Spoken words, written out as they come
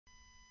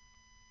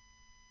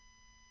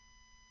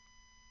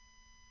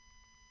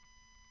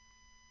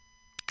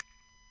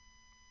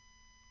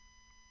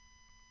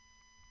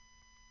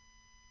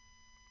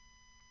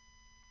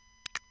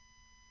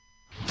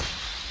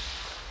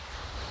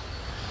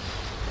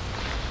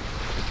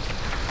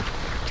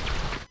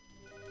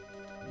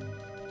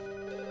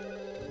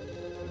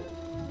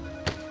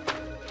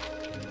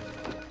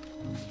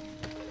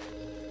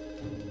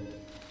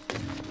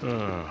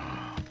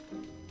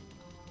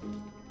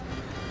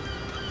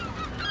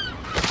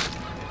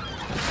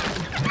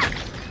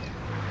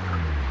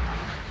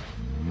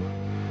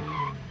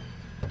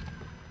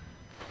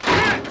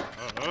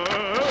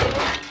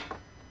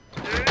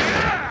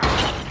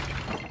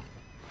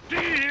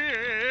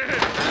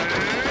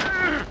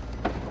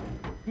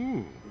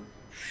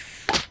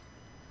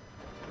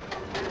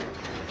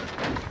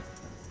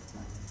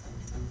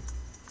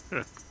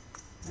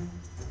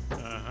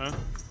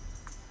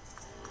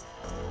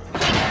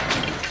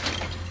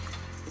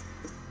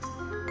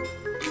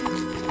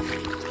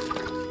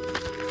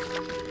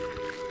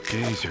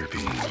Gazer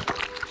beam.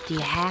 Do you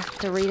have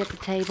to read at the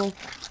table?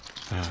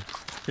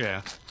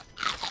 Yeah.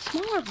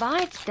 Smaller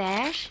bites,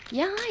 Dash.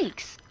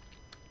 Yikes.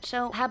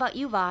 So, how about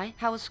you, Vi?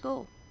 How was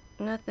school?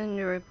 Nothing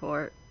to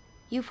report.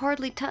 You've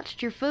hardly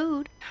touched your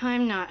food.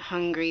 I'm not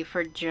hungry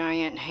for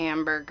giant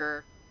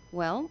hamburger.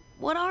 Well,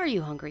 what are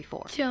you hungry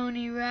for?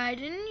 Tony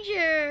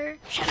Ridinger.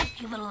 Shut up,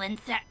 you little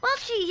insect. Well,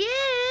 she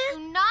is.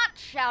 Do not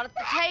shout at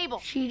the table.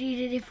 She'd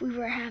eat it if we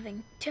were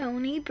having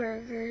Tony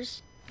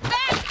burgers.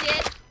 That's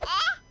it.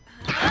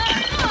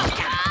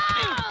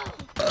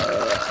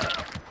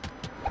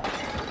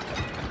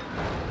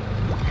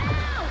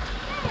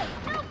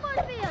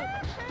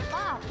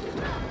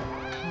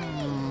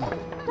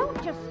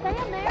 Don't just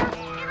stand there.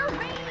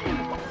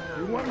 Intervene.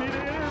 You want me to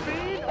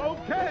intervene?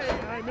 Okay,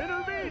 I'm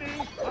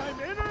intervening. I'm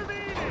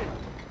intervening.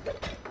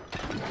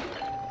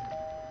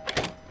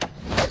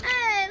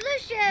 Hey,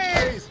 Lucius!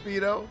 Hey,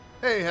 Speedo.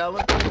 Hey,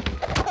 Helen.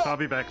 I'll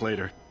be back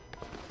later.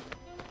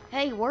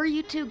 Hey, where are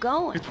you two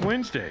going? It's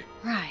Wednesday.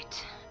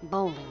 Right.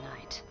 Bowling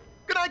night.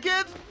 Good night,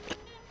 kids.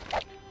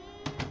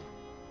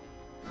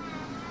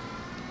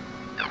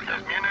 This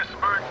is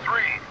Municipal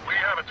 3. We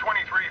have a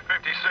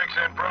 2356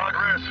 in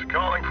progress,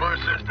 calling for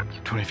assistance.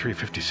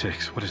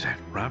 2356. What is that?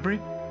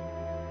 Robbery?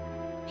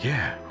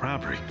 Yeah,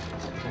 robbery.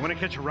 You want to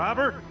catch a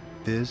robber?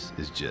 This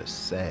is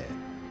just sad.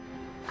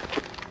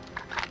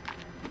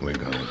 We're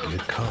gonna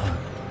get caught.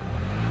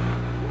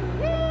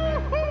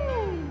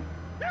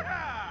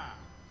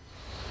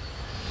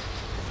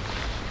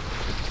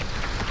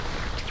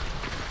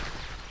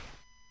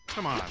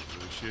 Come on,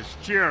 Lucius.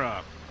 Cheer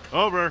up.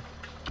 Over.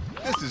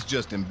 This is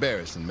just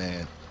embarrassing,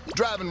 man.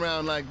 Driving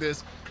around like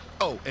this.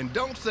 Oh, and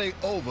don't say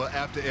over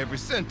after every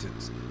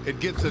sentence. It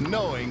gets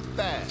annoying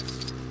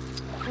fast.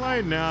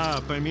 Lighten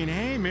up. I mean,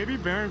 hey, maybe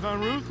Baron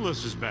Von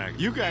Ruthless is back.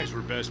 You guys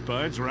were best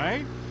buds,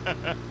 right?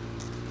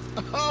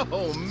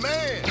 Oh,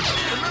 man.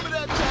 Remember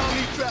that time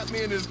he trapped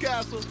me in his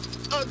castle?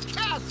 A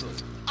castle!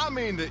 I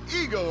mean, the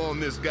ego on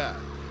this guy.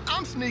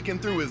 I'm sneaking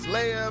through his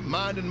lair,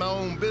 minding my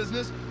own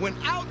business, when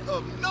out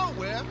of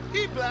nowhere,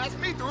 he blasts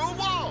me through a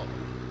wall.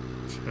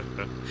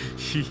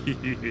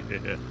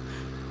 Yeah.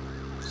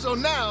 So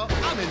now,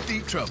 I'm in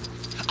deep trouble.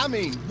 I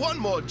mean, one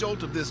more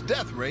jolt of this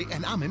death ray,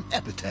 and I'm an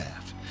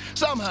epitaph.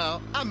 Somehow,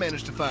 I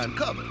managed to find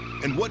cover.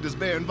 And what does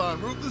Baron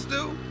Von Ruthless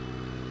do?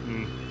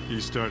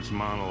 He starts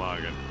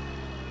monologuing.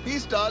 He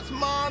starts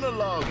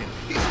monologuing.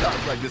 He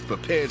starts like this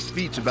prepared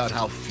speech about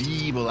how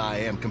feeble I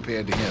am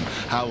compared to him,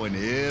 how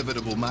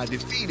inevitable my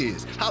defeat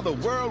is, how the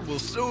world will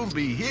soon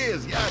be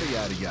his, yada,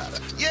 yada,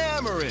 yada.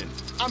 Yammering.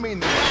 I mean,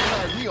 the guy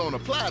has me on a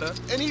platter,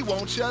 and he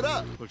won't shut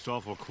up. Looks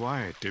awful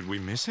quiet. Did we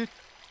miss it?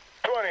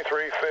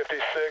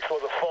 2356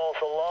 was a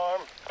false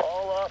alarm.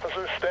 All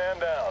officers stand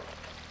down.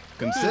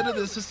 Consider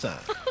this a sign.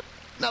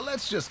 Now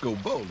let's just go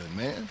bowling,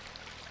 man.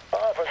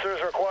 Officers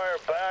require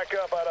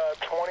backup at a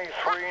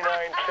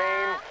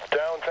 2319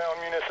 downtown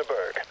Municipal.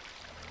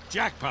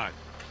 Jackpot.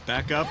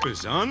 Backup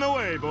is on the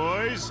way,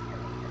 boys.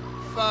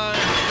 Fine.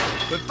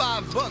 But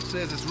 $5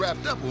 says it's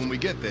wrapped up when we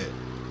get there.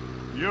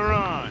 You're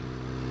on.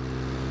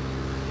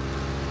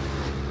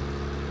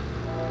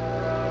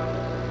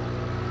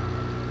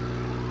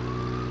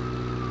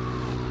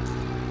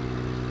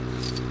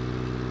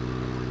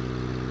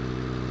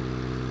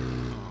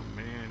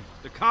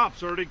 The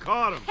cops already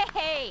caught him.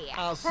 Hey!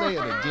 I'll say it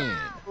again.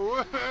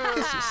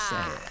 This is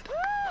sad.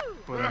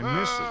 But I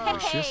miss it,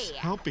 Lucius.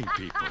 Helping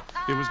people.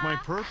 It was my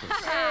purpose.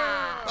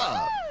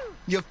 Bob,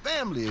 your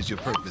family is your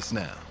purpose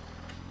now.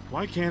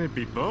 Why can't it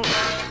be both?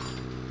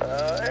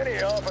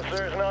 Any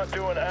officers not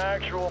doing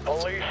actual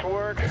police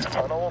work?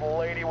 An old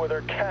lady with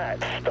her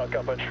cat stuck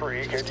up a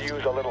tree could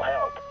use a little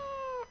help.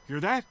 Hear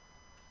that?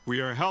 We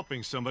are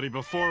helping somebody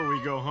before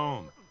we go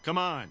home. Come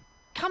on.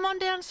 Come on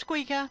down,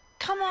 Squeaker.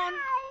 Come on.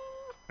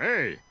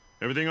 Hey,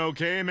 everything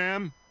okay,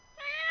 ma'am?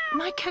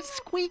 My cat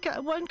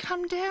Squeaker won't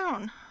come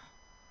down.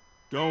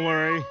 Don't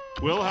worry.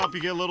 We'll help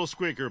you get little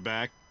Squeaker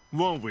back.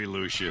 Won't we,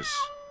 Lucius?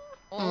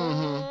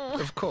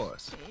 Mm-hmm. Of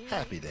course.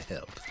 Happy to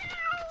help.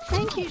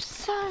 Thank you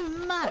so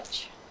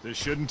much. This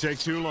shouldn't take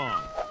too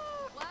long.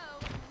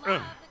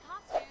 Whoa,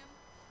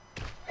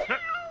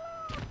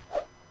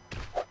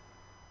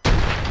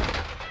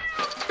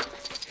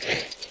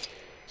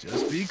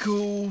 Just be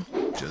cool.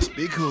 Just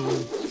be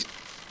cool.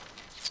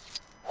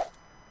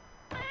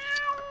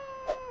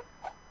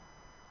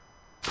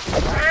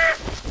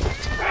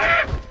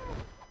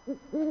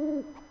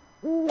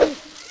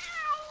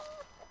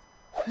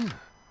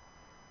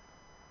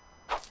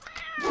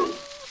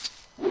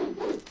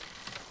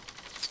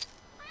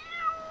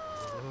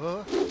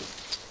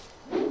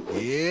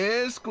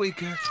 Here's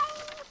Squeaker.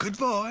 Good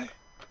boy.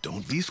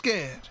 Don't be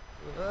scared.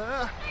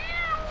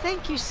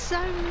 Thank you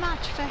so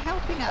much for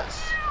helping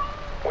us.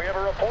 We have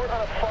a report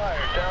on a fire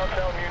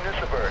downtown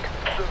Municipburg.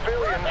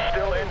 Civilians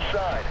still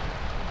inside.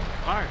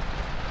 All right,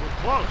 we're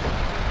close.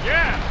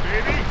 Yeah,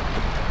 baby.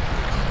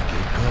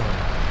 Get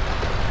going.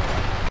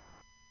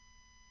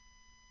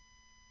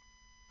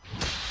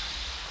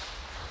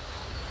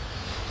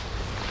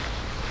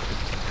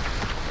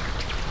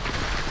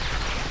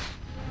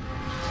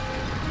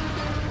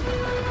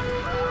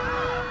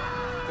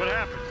 What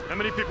happened? How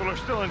many people are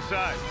still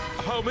inside?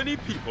 How many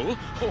people?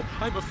 Oh,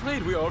 I'm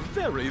afraid we are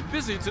very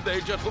busy today,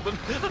 gentlemen.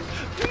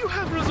 Do you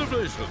have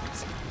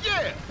reservations?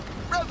 Yeah,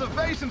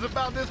 reservations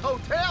about this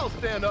hotel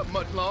stand up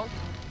much longer.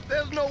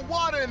 There's no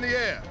water in the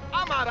air.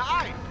 I'm out of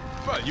ice.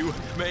 Well, you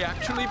may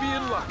actually be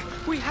in luck.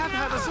 We have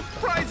had a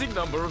surprising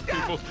number of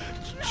people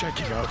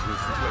checking out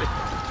recently.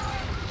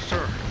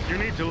 Sir, you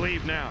need to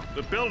leave now.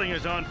 The building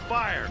is on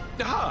fire.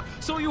 Ah,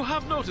 so you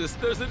have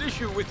noticed there's an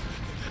issue with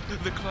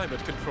the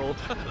climate control.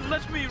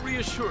 Let me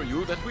reassure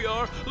you that we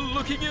are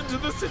looking into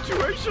the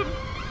situation.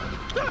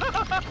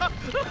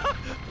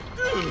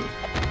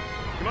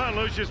 Come on,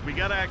 Lucius, we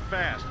gotta act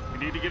fast. We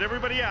need to get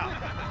everybody out.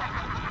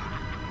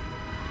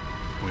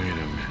 Wait a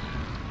minute.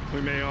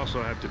 We may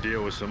also have to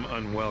deal with some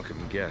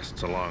unwelcome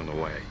guests along the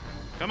way.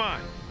 Come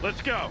on,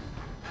 let's go.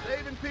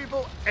 Saving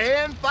people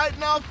and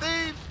fighting off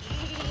thieves?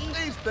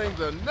 These things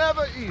are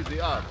never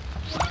easy, are they?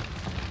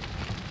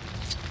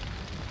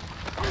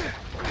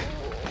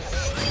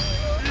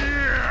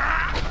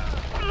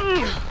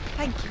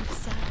 Thank you,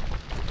 sir.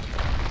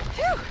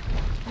 Phew!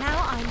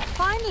 Now I'm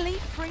finally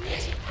free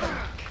to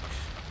pack.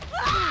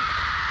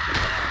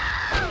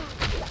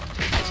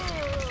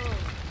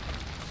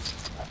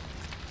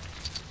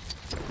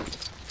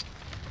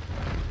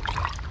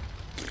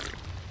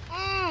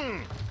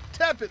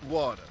 Tepid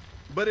water.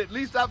 But at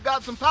least I've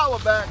got some power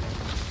back.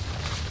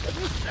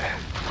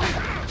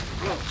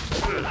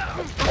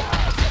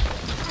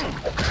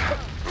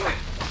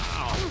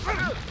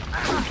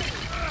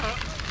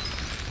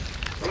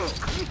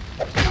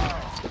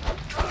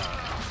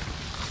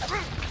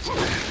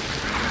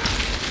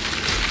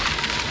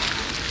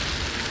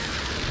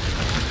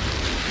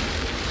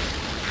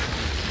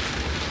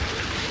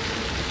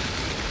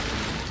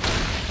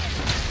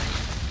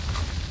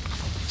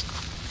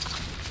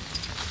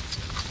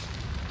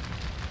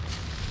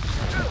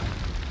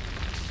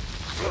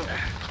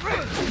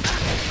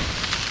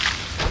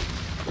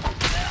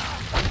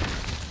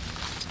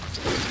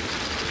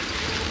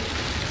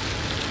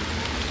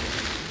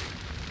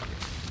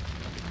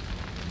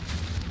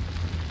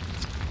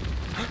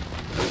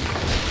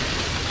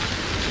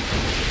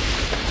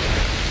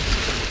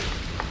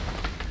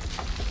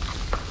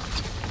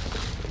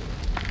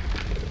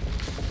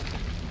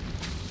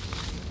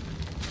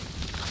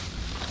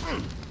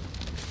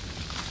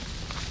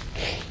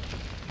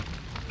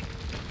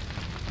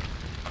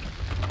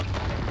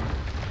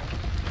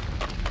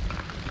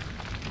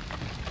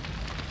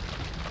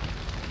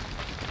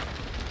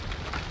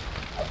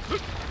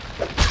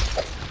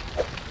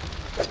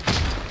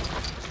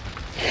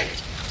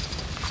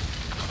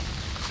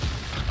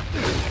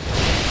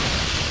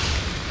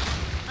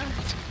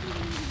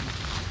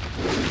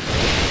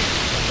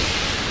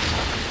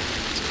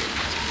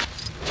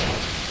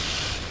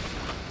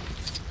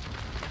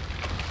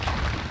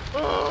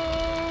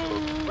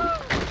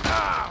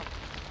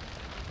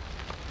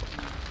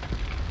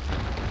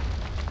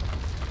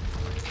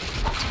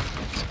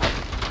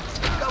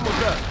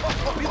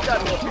 We've got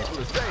more people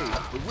to save,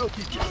 but we'll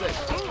keep you safe.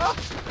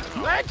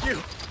 Thank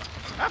you.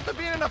 After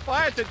being in a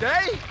fire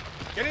today,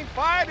 getting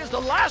fired is the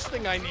last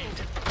thing I need.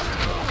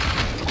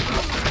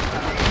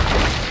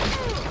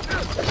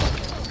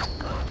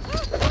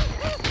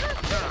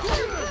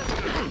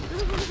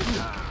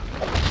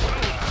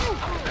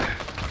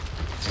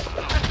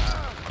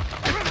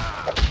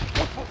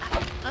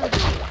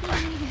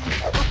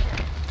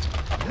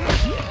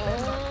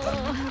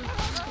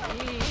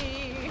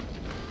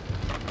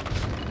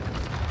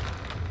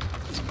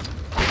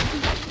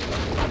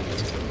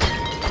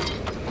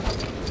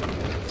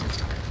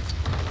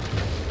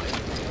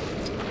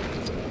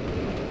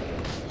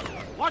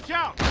 Watch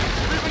out!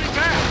 Everybody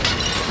back!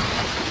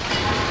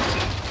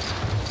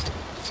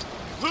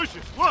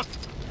 Lucius, look!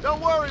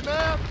 Don't worry,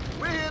 man.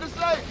 We're here to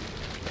save.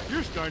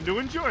 You're starting to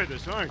enjoy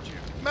this, aren't you?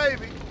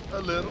 Maybe. A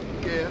little,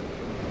 yeah.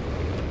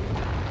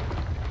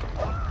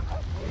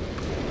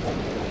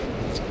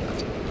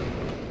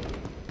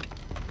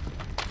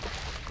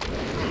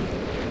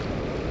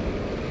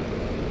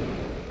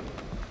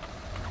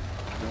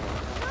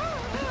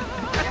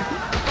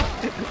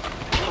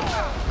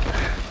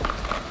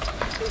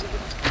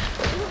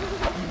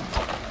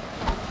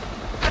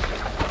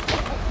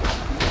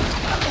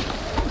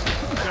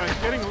 It's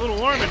getting a little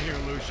warm in here,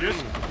 Lucius.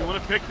 You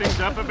want to pick things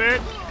up a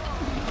bit?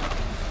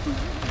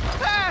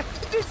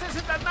 This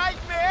isn't a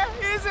nightmare,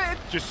 is it?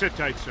 Just sit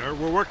tight, sir.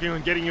 We're working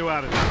on getting you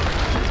out of there.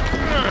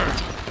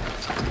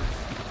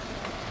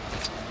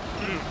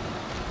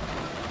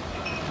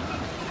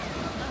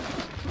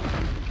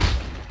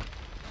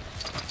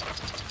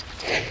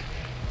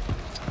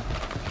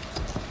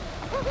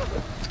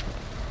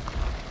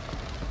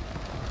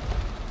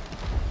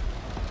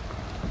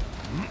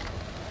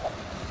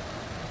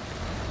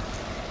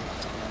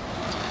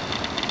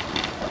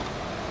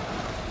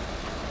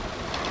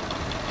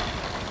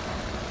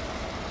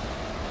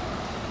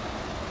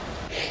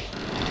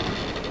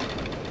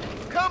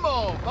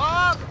 on,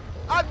 Bob.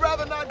 I'd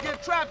rather not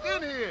get trapped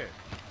in here.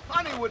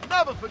 Honey would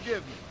never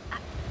forgive me.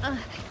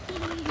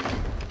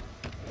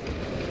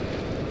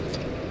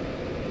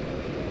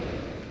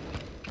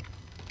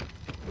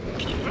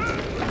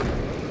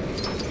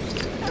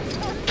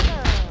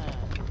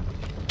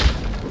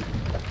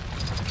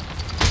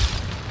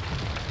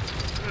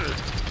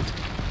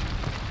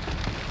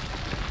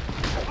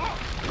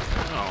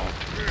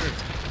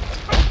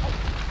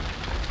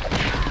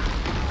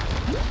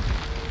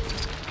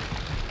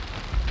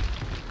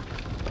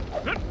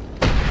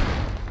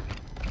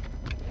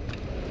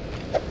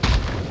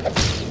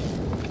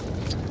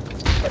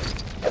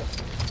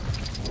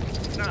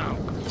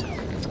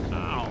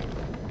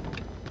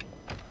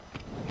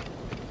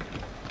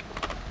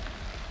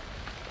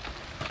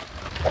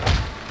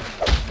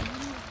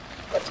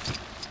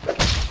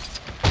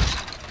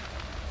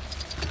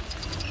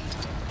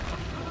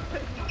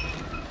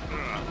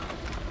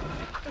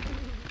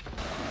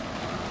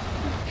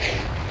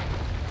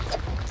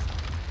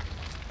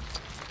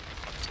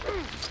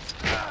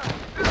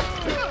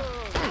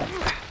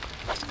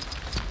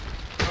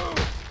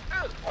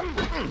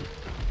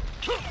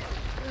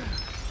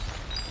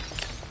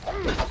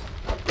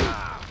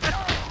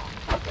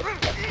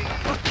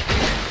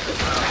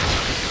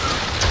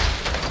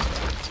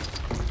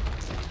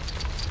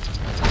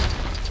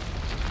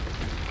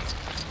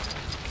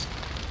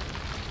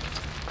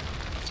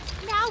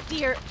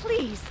 Dear,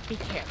 please be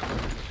careful.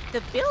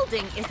 The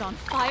building is on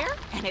fire,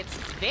 and it's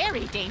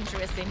very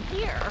dangerous in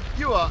here.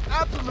 You are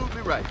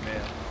absolutely right,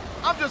 ma'am.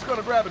 I'm just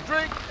gonna grab a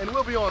drink, and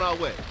we'll be on our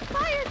way.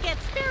 Fire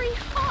gets very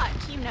hot,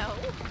 you know.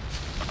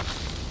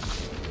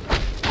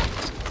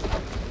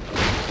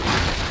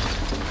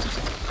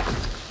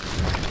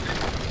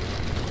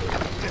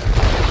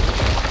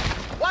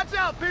 Watch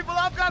out, people!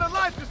 I've got a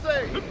life to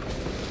save!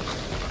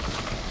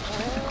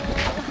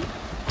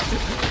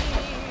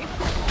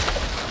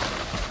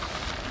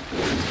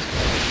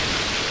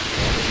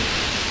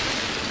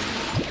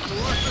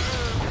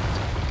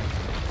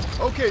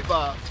 Okay,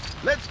 Bob,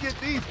 let's get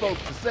these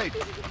folks to safety.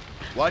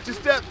 Watch your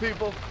step,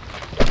 people.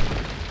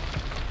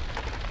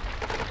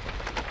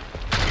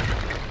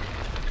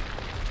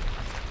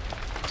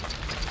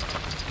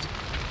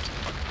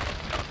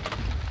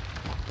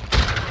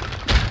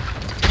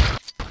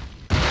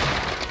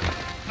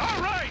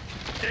 All right,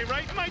 stay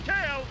right in my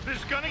tail. This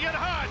is gonna get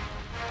hot.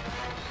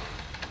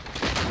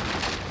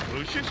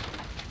 Lucius?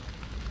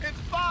 It's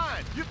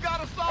fine. You've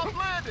got a soft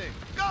landing.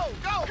 Go,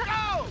 go,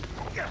 go!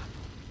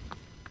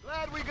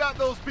 Glad we got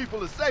those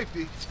people to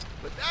safety,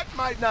 but that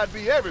might not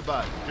be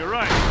everybody. You're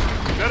right.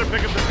 You better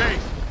pick up the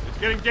pace. It's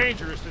getting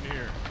dangerous in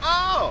here.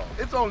 Oh,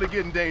 it's only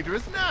getting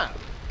dangerous now.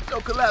 So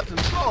collapsing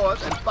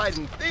floors and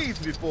fighting thieves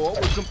before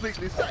was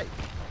completely safe.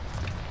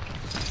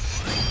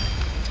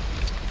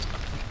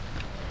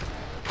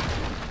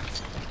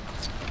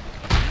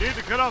 You need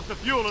to cut off the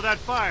fuel of that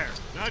fire.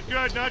 Not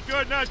good, not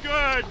good, not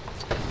good!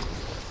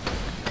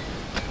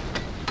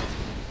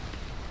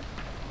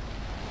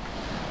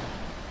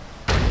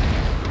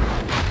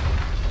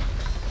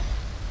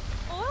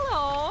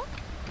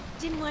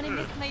 Didn't want to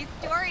miss my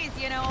stories,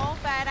 you know,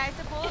 but I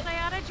suppose I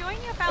ought to join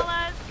you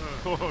fellas.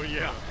 Oh,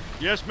 yeah.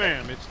 Yes,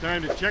 ma'am. It's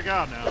time to check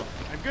out now.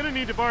 I'm gonna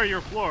need to borrow your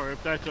floor,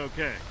 if that's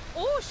okay.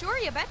 Oh, sure,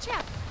 you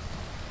betcha.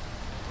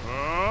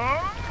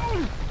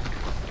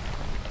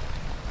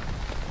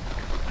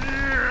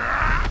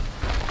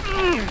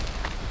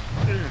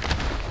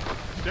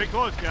 Stay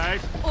close,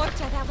 guys.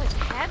 Orcha, that was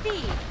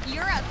heavy.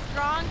 You're a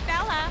strong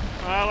fella.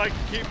 I like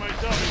to keep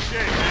myself in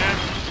shape, man.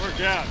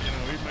 Work out, you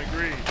know, eat my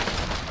greens.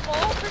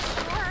 Oh, for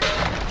sure.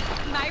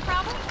 My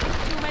problem?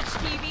 Too much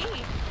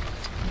TV.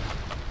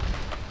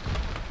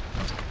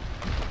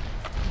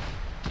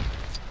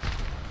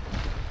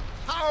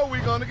 How are we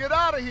gonna get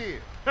out of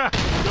here?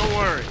 Don't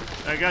worry.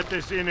 I got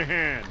this in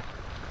hand.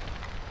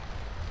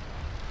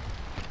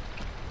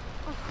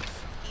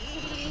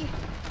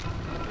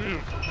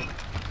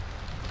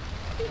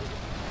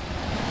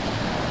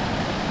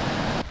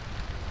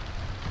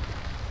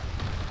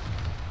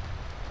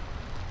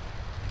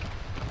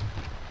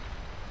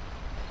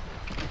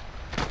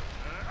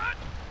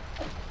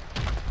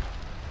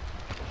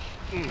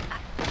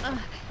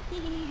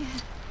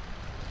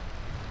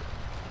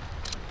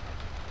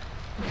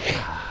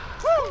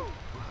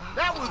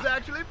 That was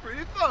actually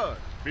pretty fun.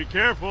 Be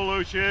careful,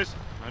 Lucius.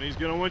 Honey's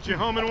gonna want you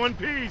home in one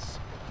piece.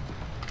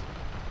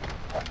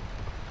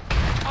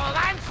 All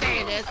I'm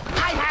saying is,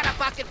 I had a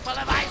bucket full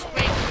of ice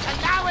cream,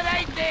 and now it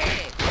ain't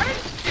there. I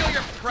didn't steal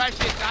your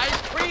precious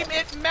ice cream.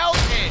 It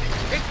melted.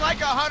 It's like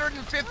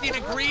 150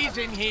 degrees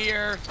in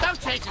here. Don't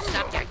change the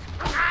subject.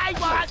 I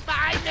want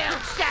my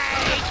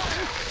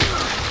milkshake!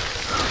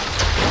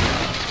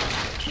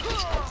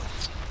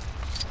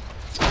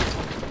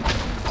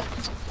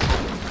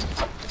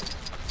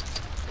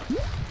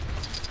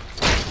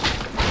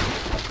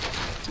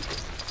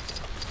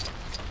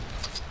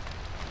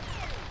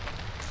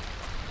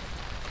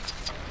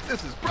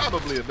 This is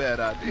probably a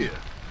bad idea,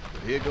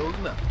 but here goes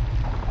nothing.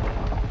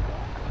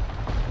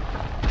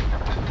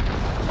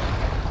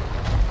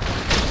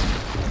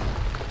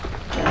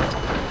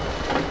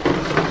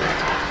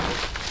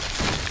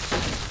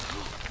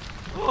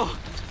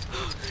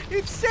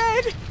 It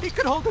said it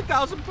could hold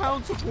 1,000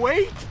 pounds of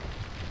weight.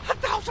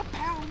 1,000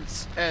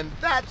 pounds! And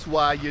that's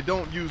why you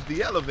don't use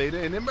the elevator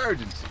in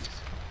emergencies.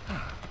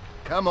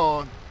 Come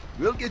on,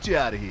 we'll get you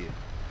out of here.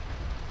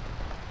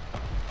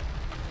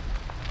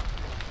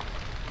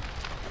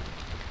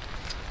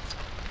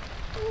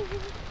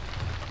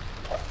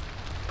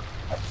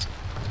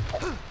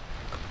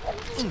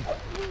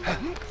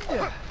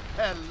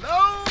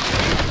 Hello?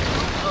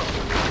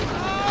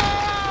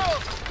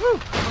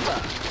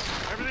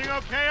 Everything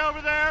okay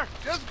over there?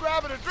 Just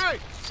grabbing a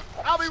drink.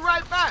 I'll be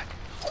right back.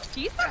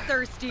 He's a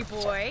thirsty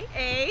boy,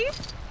 eh?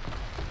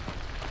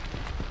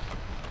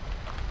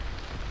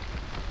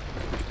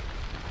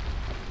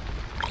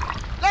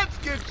 Let's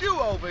get you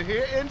over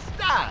here in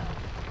style.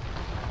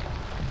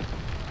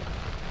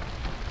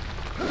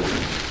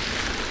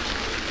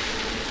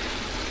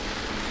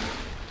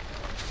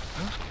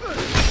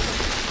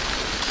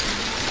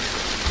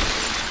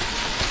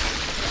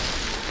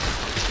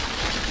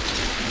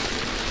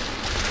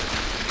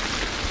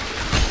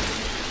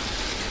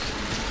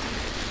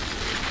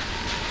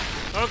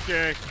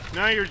 Okay,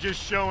 now you're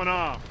just showing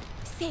off.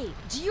 Say,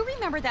 do you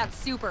remember that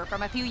super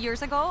from a few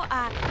years ago?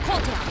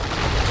 Cold Town.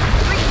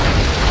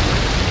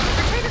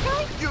 Refrigerator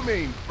guy? You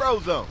mean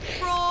Frozone?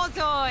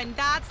 Frozone,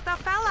 that's the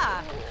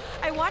fella.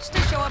 I watched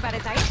a show about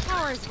his ice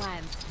powers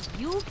once.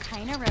 You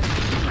kind of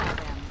remind me of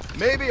him.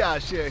 Maybe I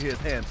share his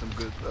handsome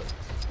good looks.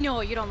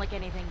 No, you don't look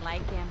anything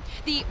like him.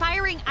 The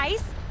firing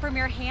ice from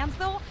your hands,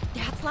 though,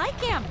 that's like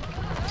him.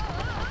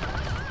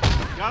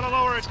 Gotta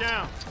lower it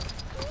down.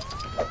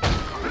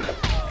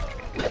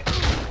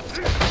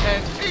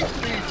 And teach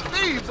these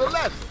thieves a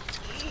lesson.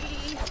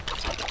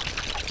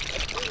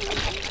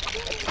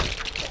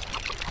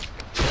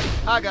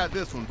 I got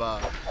this one,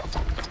 Bob.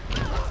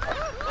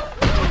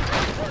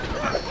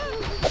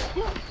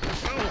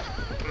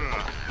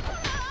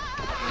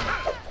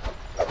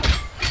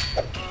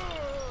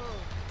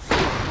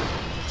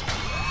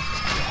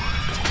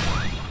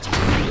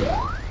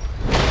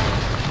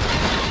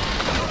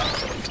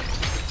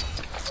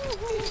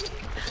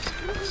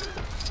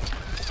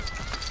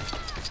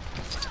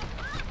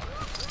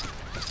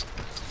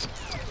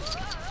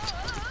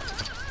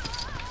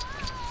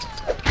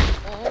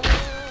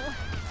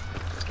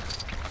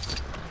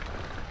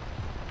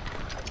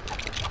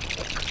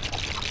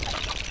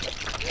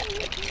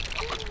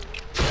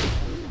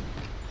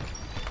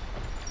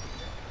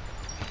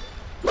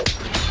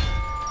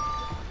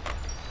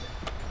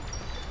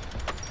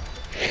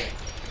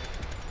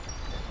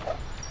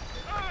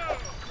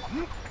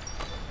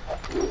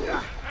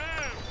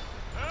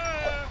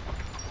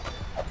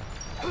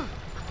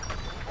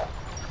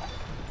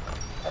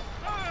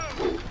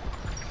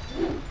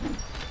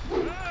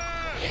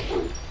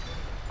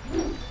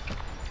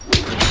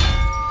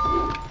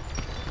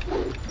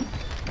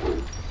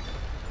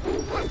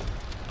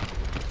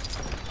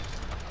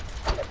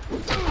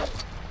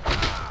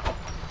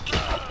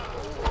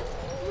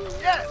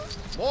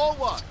 More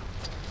water.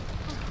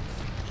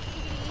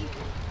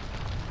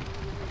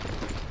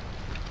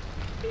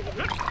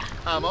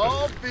 I'm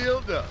all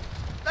filled up.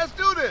 Let's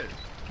do this.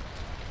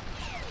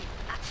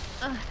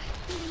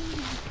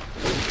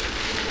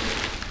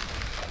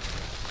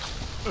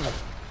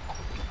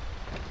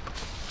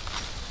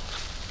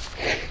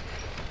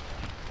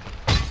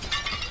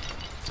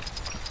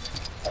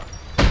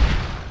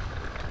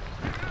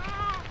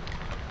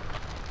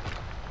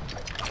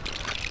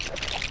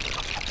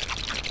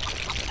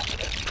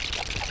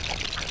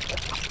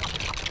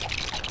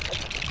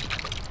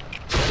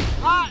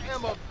 I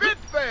am a big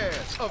fan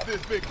of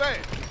this big band.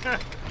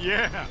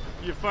 Yeah,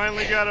 you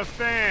finally got a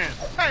fan.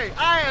 Hey,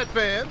 I had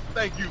fans,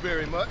 thank you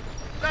very much.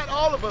 Not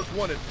all of us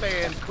wanted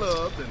fan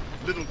clubs and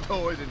little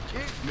toys and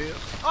kids' meals.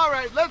 All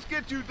right, let's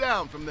get you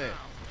down from there.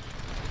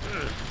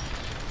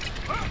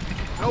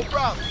 No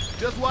problem.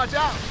 Just watch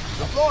out.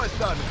 The floor is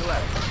starting to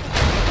collapse.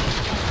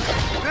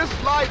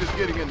 This light is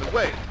getting in the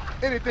way.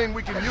 Anything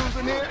we can use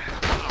in here?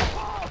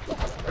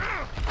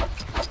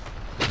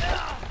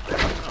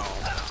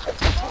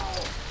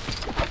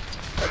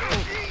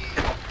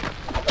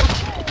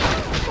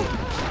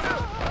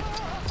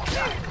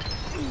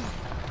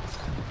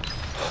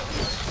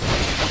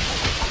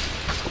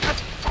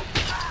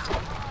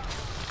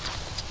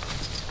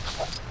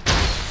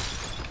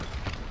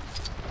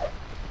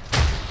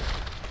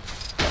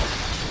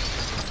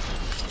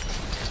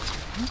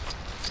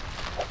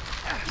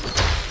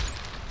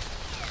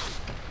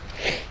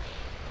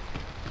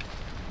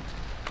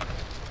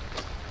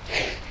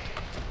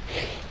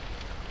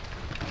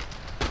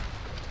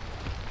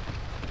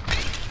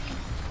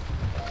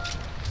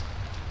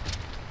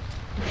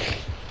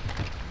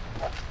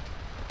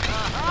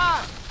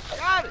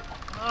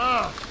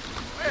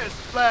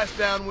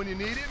 Down when you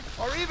need it,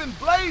 or even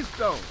blaze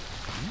stone.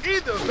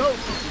 Either of those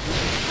would be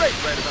great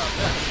right about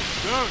that.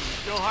 Good. You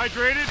still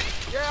hydrated?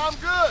 Yeah, I'm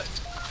good.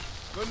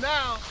 For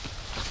now.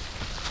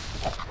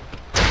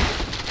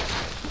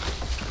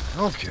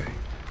 Okay.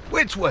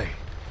 Which way?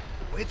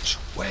 Which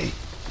way?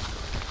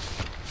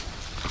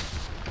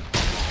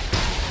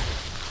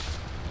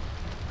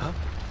 Huh?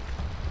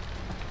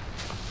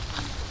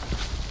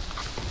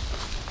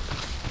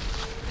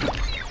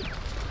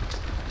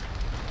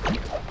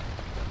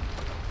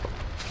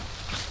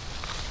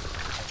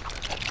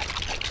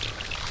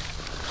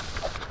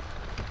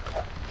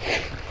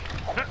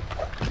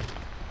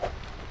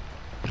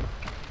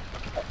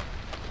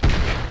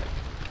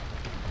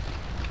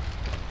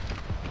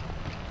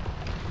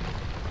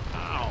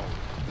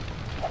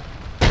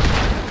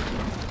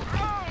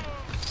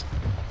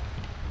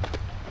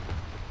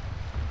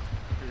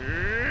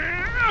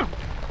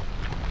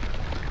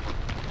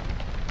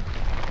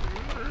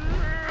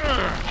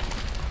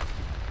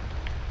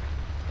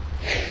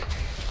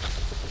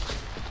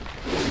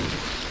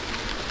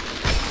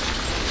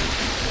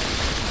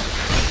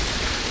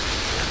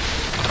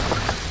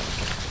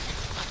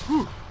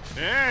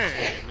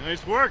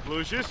 Nice work,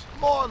 Lucius.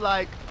 More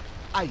like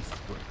ice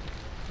work.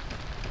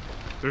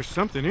 There's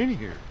something in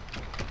here.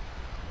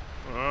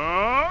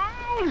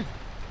 Oh!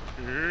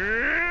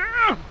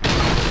 Yeah.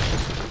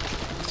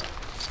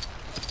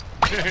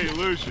 Hey,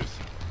 Lucius.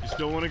 You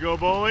still want to go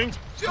bowling?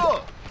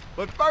 Sure.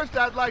 But first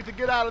I'd like to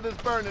get out of this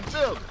burning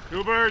building.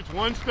 Two birds,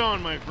 one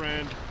stone, my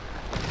friend.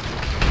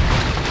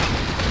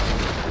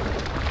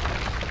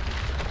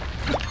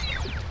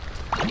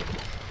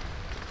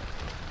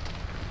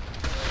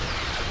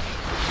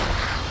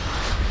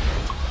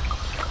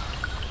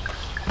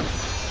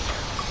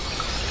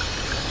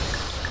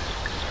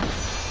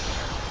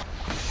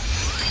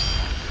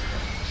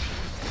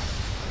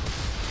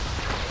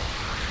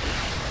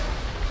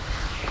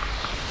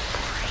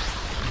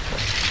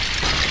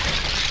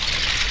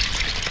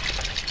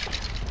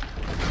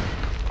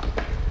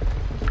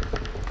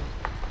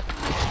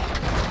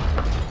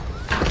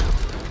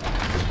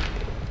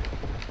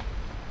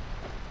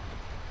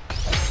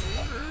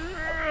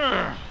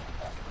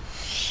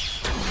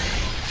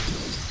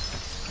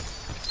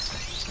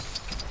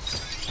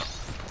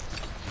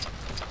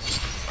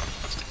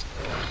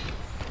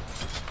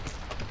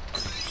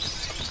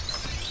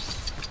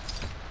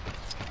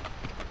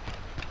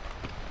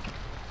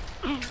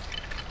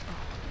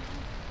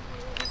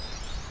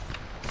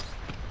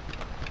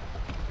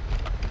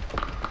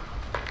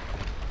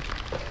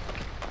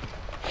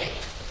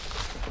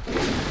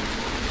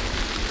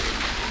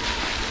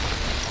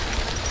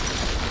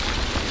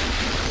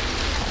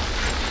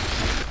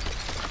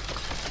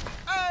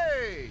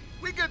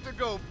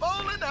 Go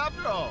bowling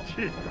after all.